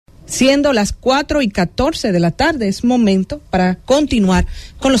Siendo las 4:14 de la tarde, es momento para continuar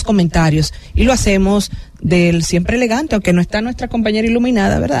con los comentarios. Y lo hacemos del siempre elegante, aunque no está nuestra compañera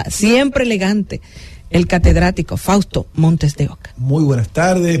iluminada, ¿verdad? Siempre elegante, el catedrático Fausto Montes de Oca. Muy buenas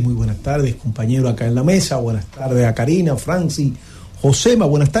tardes, compañero acá en la mesa. Buenas tardes a Karina, Franci, Josema.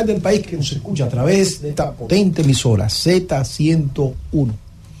 Buenas tardes al país que nos escucha a través de esta potente emisora Z101.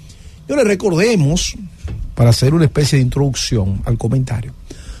 Yo le recordemos, para hacer una especie de introducción al comentario,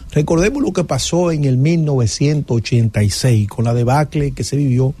 recordemos lo que pasó en el 1986 con la debacle que se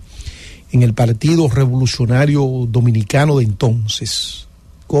vivió en el Partido Revolucionario Dominicano de entonces,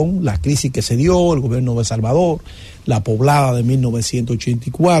 con la crisis que se dio, el gobierno de Salvador, la poblada de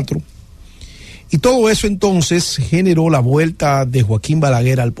 1984, y todo eso entonces generó la vuelta de Joaquín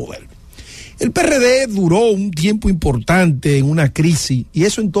Balaguer al poder. El PRD duró un tiempo importante en una crisis, y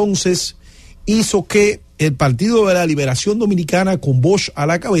eso entonces hizo que el Partido de la Liberación Dominicana, con Bosch a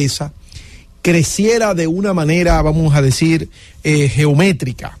la cabeza, creciera de una manera, vamos a decir,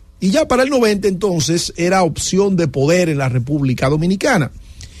 geométrica. Y ya para el 90 entonces era opción de poder en la República Dominicana.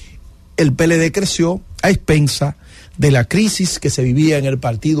 El PLD creció a expensa de la crisis que se vivía en el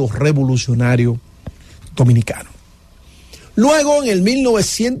Partido Revolucionario Dominicano. Luego, en el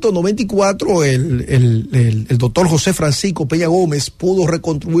 1994, el doctor José Francisco Peña Gómez pudo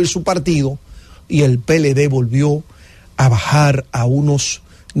reconstruir su partido y el PLD volvió a bajar a unos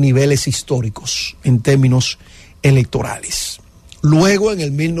niveles históricos en términos electorales. Luego, en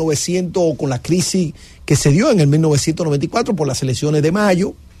el 1900, con la crisis que se dio en el 1994 por las elecciones de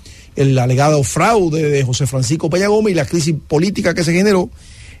mayo, el alegado fraude de José Francisco Peña Gómez y la crisis política que se generó,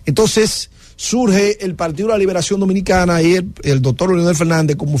 entonces surge el Partido de la Liberación Dominicana y el doctor Leonel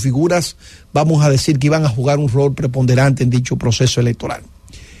Fernández como figuras, vamos a decir, que iban a jugar un rol preponderante en dicho proceso electoral.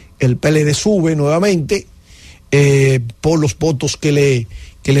 El PLD sube nuevamente por los votos que le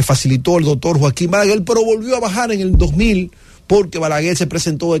facilitó el doctor Joaquín Balaguer, pero volvió a bajar en el 2000 porque Balaguer se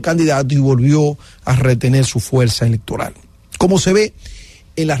presentó de candidato y volvió a retener su fuerza electoral. Como se ve,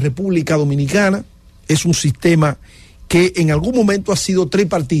 en la República Dominicana es un sistema que en algún momento ha sido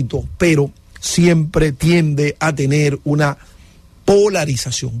tripartito, pero siempre tiende a tener una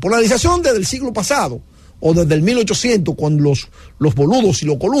polarización. Polarización desde el siglo pasado, o desde el 1800, cuando los boludos y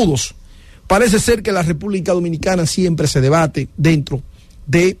los coludos. Parece ser que la República Dominicana siempre se debate dentro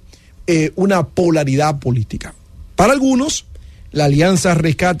de una polaridad política. Para algunos, la alianza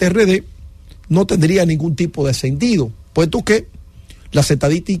Rescate RD no tendría ningún tipo de sentido, puesto que las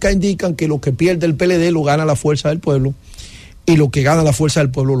estadísticas indican que lo que pierde el PLD lo gana la Fuerza del Pueblo y lo que gana la Fuerza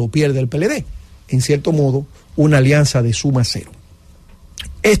del Pueblo lo pierde el PLD. En cierto modo, una alianza de suma cero.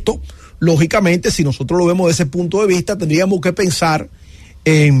 Esto, lógicamente, si nosotros lo vemos desde ese punto de vista, tendríamos que pensar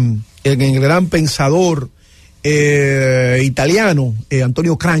en el gran pensador italiano,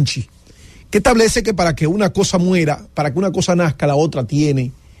 Antonio Gramsci, que establece que para que una cosa muera, para que una cosa nazca, la otra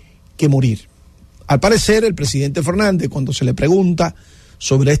tiene que morir. Al parecer, el presidente Fernández, cuando se le pregunta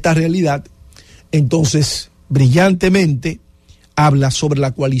sobre esta realidad, entonces brillantemente habla sobre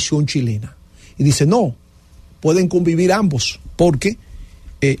la coalición chilena. Y dice, no, pueden convivir ambos, porque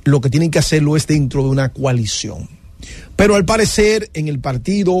lo que tienen que hacerlo es dentro de una coalición. Pero al parecer, en el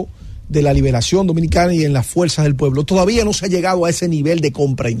Partido de la Liberación Dominicana y en las Fuerzas del Pueblo, todavía no se ha llegado a ese nivel de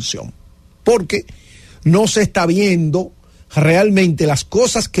comprensión, porque no se está viendo realmente las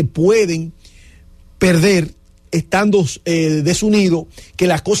cosas que pueden perder estando desunidos, que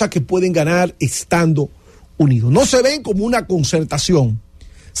las cosas que pueden ganar estando unidos. No se ven como una concertación,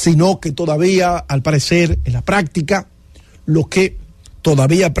 sino que todavía, al parecer, en la práctica, lo que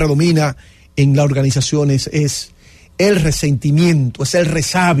todavía predomina en las organizaciones es el resentimiento, es el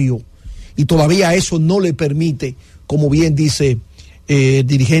resabio, y todavía eso no le permite, como bien dice el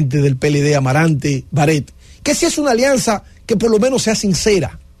dirigente del PLD, Amarante Baret, que si es una alianza que por lo menos sea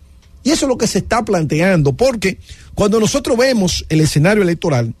sincera. Y eso es lo que se está planteando, porque cuando nosotros vemos el escenario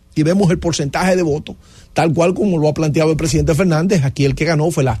electoral y vemos el porcentaje de votos, tal cual como lo ha planteado el presidente Fernández, aquí el que ganó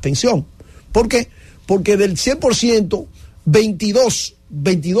fue la abstención. ¿Por qué? Porque del 100%,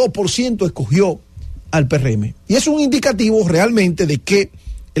 22% escogió al PRM. Y es un indicativo realmente de que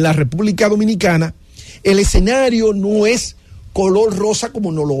en la República Dominicana el escenario no es color rosa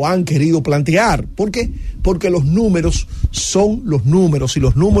como nos lo han querido plantear. ¿Por qué? Porque los números son los números, y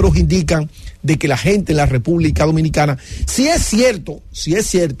los números indican de que la gente en la República Dominicana, si es cierto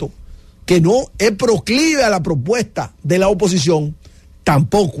que no es proclive a la propuesta de la oposición,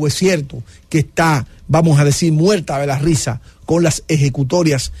 tampoco es cierto que está, vamos a decir, muerta de la risa con las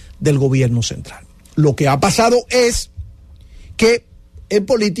ejecutorias del gobierno central. Lo que ha pasado es que en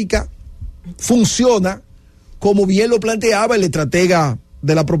política funciona, como bien lo planteaba el estratega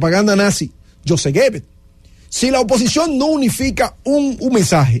de la propaganda nazi, Joseph Goebbels. Si la oposición no unifica un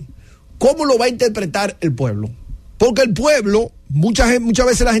mensaje, ¿cómo lo va a interpretar el pueblo? Porque el pueblo, muchas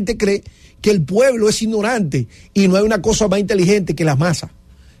veces la gente cree que el pueblo es ignorante y no hay una cosa más inteligente que las masas.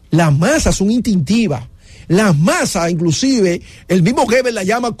 Las masas son instintivas. Las masas, inclusive, el mismo Goebbels la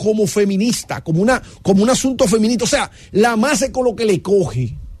llama como feminista, como un asunto feminista. O sea, la masa es con lo que le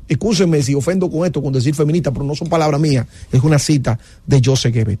coge. Excúsenme si ofendo con esto, con decir feminista, pero no son palabras mías. Es una cita de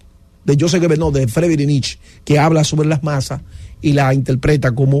Joseph Goebbels. De Friedrich Nietzsche, que habla sobre las masas y la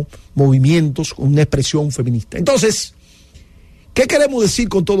interpreta como movimientos, una expresión feminista. Entonces, ¿qué queremos decir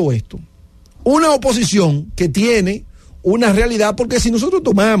con todo esto? Una oposición que tiene una realidad, porque si nosotros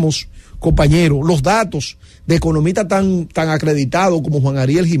tomamos, compañeros, los datos de economistas tan acreditados como Juan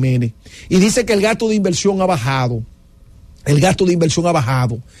Ariel Jiménez, y dice que el gasto de inversión ha bajado,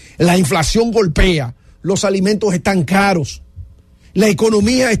 la inflación golpea, los alimentos están caros, la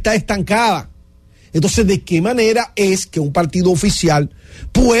economía está estancada. Entonces, ¿de qué manera es que un partido oficial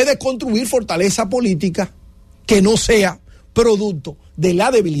puede construir fortaleza política que no sea producto de la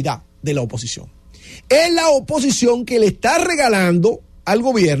debilidad de la oposición? Es la oposición que le está regalando al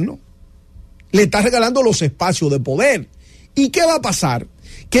gobierno, le está regalando los espacios de poder. ¿Y qué va a pasar?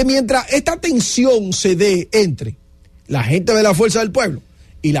 Que mientras esta tensión se dé entre la gente de la Fuerza del Pueblo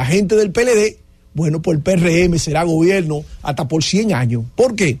y la gente del PLD, bueno, pues el PRM será gobierno hasta por 100 años.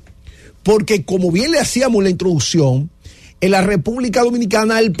 ¿Por qué? Porque como bien le hacíamos la introducción, en la República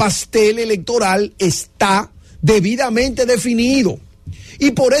Dominicana el pastel electoral está debidamente definido.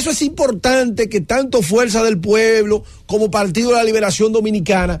 Y por eso es importante que tanto Fuerza del Pueblo como Partido de la Liberación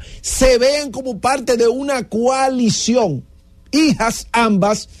Dominicana se vean como parte de una coalición, hijas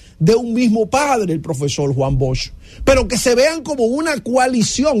ambas de un mismo padre, el profesor Juan Bosch, pero que se vean como una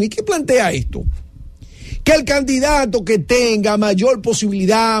coalición. ¿Y qué plantea esto? Que el candidato que tenga mayor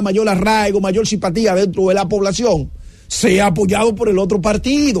posibilidad, mayor arraigo, mayor simpatía dentro de la población sea apoyado por el otro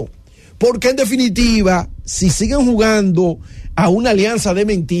partido. Porque en definitiva, si siguen jugando a una alianza de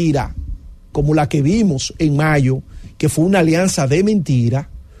mentira, como la que vimos en mayo, que fue una alianza de mentira,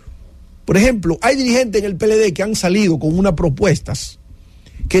 por ejemplo, hay dirigentes en el PLD que han salido con unas propuestas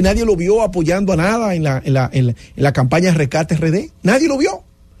que nadie lo vio apoyando a nada en la campaña Rescate RD, nadie lo vio.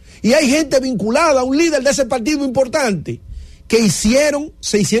 Y hay gente vinculada a un líder de ese partido importante que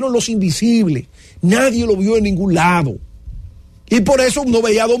se hicieron los invisibles. Nadie lo vio en ningún lado. Y por eso uno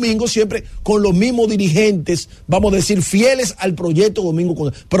veía a Domingo siempre con los mismos dirigentes, vamos a decir, fieles al proyecto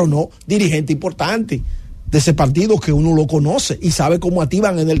Domingo, pero no dirigente importante de ese partido que uno lo conoce y sabe cómo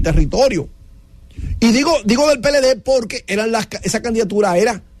activan en el territorio. Y digo del PLD porque esa candidatura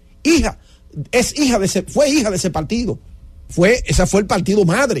fue hija de ese partido. Ese fue el partido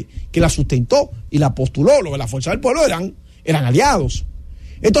madre que la sustentó y la postuló. Los de la Fuerza del Pueblo eran aliados.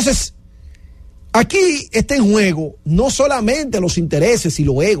 Entonces, aquí está en juego no solamente los intereses y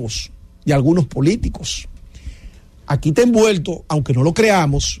los egos de algunos políticos. Aquí está envuelto, aunque no lo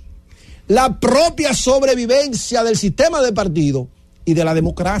creamos, la propia sobrevivencia del sistema de partido y de la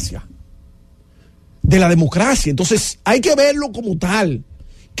democracia. Entonces, hay que verlo como tal.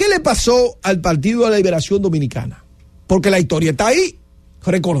 ¿Qué le pasó al Partido de la Liberación Dominicana? Porque la historia está ahí,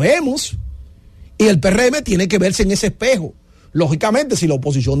 recordemos, y el PRM tiene que verse en ese espejo. Lógicamente, si la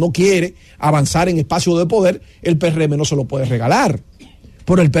oposición no quiere avanzar en espacio de poder, el PRM no se lo puede regalar.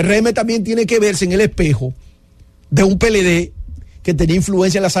 Pero el PRM también tiene que verse en el espejo de un PLD que tenía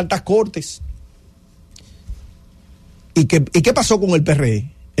influencia en las altas cortes. ¿Y qué pasó con el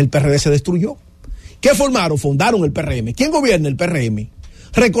PRD? El PRD se destruyó. ¿Qué formaron? Fundaron el PRM. ¿Quién gobierna el PRM?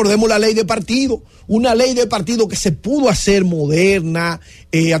 Recordemos la ley de partido, una ley de partido que se pudo hacer moderna,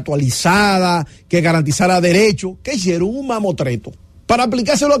 actualizada, que garantizara derechos. ¿Qué hicieron? Un mamotreto. ¿Para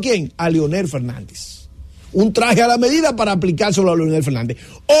aplicárselo a quién? A Leonel Fernández. Un traje a la medida para aplicárselo a Leonel Fernández.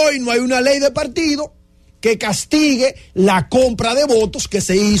 Hoy no hay una ley de partido que castigue la compra de votos que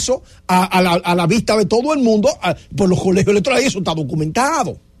se hizo a la vista de todo el mundo por los colegios electorales. Eso está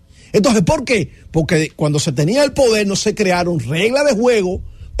documentado. Entonces, ¿por qué? Porque cuando se tenía el poder no se crearon reglas de juego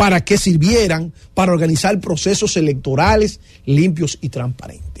para que sirvieran para organizar procesos electorales limpios y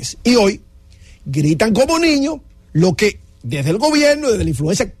transparentes. Y hoy gritan como niños lo que desde el gobierno, desde la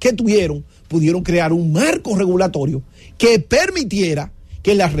influencia que tuvieron, pudieron crear un marco regulatorio que permitiera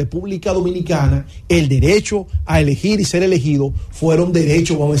que en la República Dominicana el derecho a elegir y ser elegido fuera un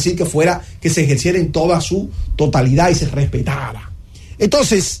derecho, vamos a decir, que se ejerciera en toda su totalidad y se respetara.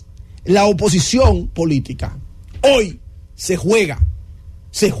 Entonces, la oposición política hoy se juega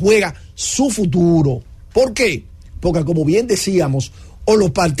su futuro. ¿Por qué? Porque como bien decíamos, o los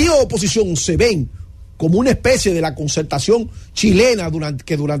partidos de oposición se ven como una especie de la concertación chilena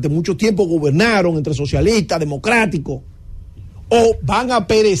que durante mucho tiempo gobernaron entre socialistas, democráticos, o van a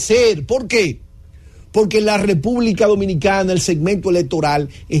perecer. ¿Por qué? Porque en la República Dominicana el segmento electoral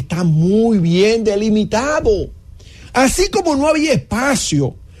está muy bien delimitado. Así como no había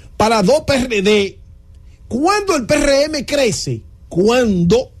espacio para dos PRD, ¿cuándo el PRM crece?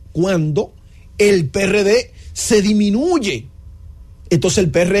 Cuando el PRD se disminuye. Entonces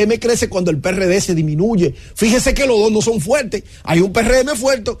el PRM crece cuando el PRD se disminuye. Fíjese que los dos no son fuertes. Hay un PRM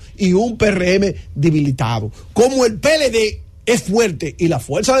fuerte y un PRM debilitado. Como el PLD es fuerte y la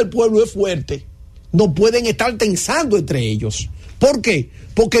fuerza del pueblo es fuerte, no pueden estar tensando entre ellos. ¿Por qué?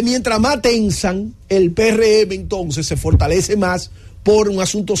 Porque mientras más tensan, el PRM entonces se fortalece más por un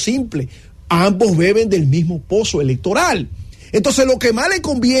asunto simple. Ambos beben del mismo pozo electoral. Entonces lo que más le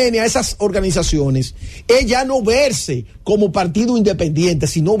conviene a esas organizaciones es ya no verse como partido independiente,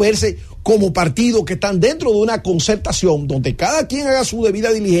 sino verse como partido que están dentro de una concertación donde cada quien haga su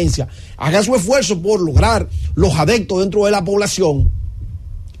debida diligencia, haga su esfuerzo por lograr los adeptos dentro de la población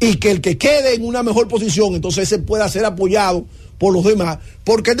y que el que quede en una mejor posición entonces se pueda ser apoyado por los demás,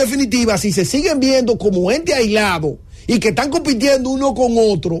 porque en definitiva si se siguen viendo como ente aislado y que están compitiendo uno con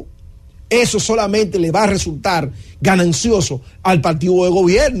otro, eso solamente le va a resultar ganancioso al partido de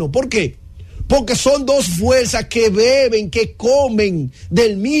gobierno. ¿Por qué? Porque son dos fuerzas que beben, que comen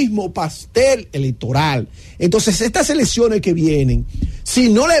del mismo pastel electoral. Entonces, estas elecciones que vienen, si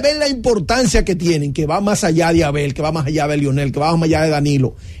no le ven la importancia que tienen, que va más allá de Abel, que va más allá de Lionel, que va más allá de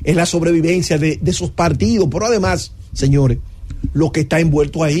Danilo, es la sobrevivencia de esos partidos. Pero además, señores, lo que está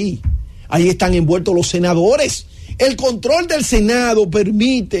envuelto ahí están envueltos los senadores. El control del Senado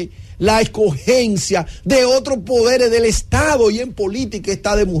permite la escogencia de otros poderes del Estado, y en política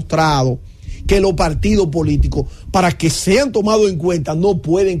está demostrado que los partidos políticos, para que sean tomados en cuenta, no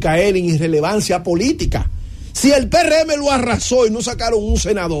pueden caer en irrelevancia política. Si el PRM lo arrasó y no sacaron un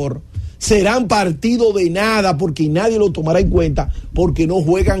senador, serán partido de nada, porque nadie lo tomará en cuenta, porque no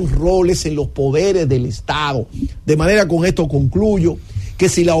juegan roles en los poderes del Estado. De manera, con esto concluyo que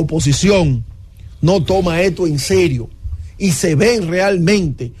si la oposición no toma esto en serio y se ven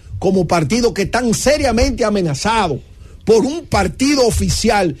realmente como partidos que están seriamente amenazados por un partido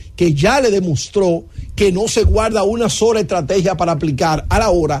oficial que ya le demostró que no se guarda una sola estrategia para aplicar a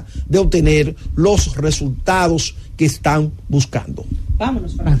la hora de obtener los resultados que están buscando.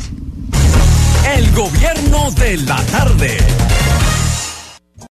 Vámonos, Francia. El gobierno de la tarde.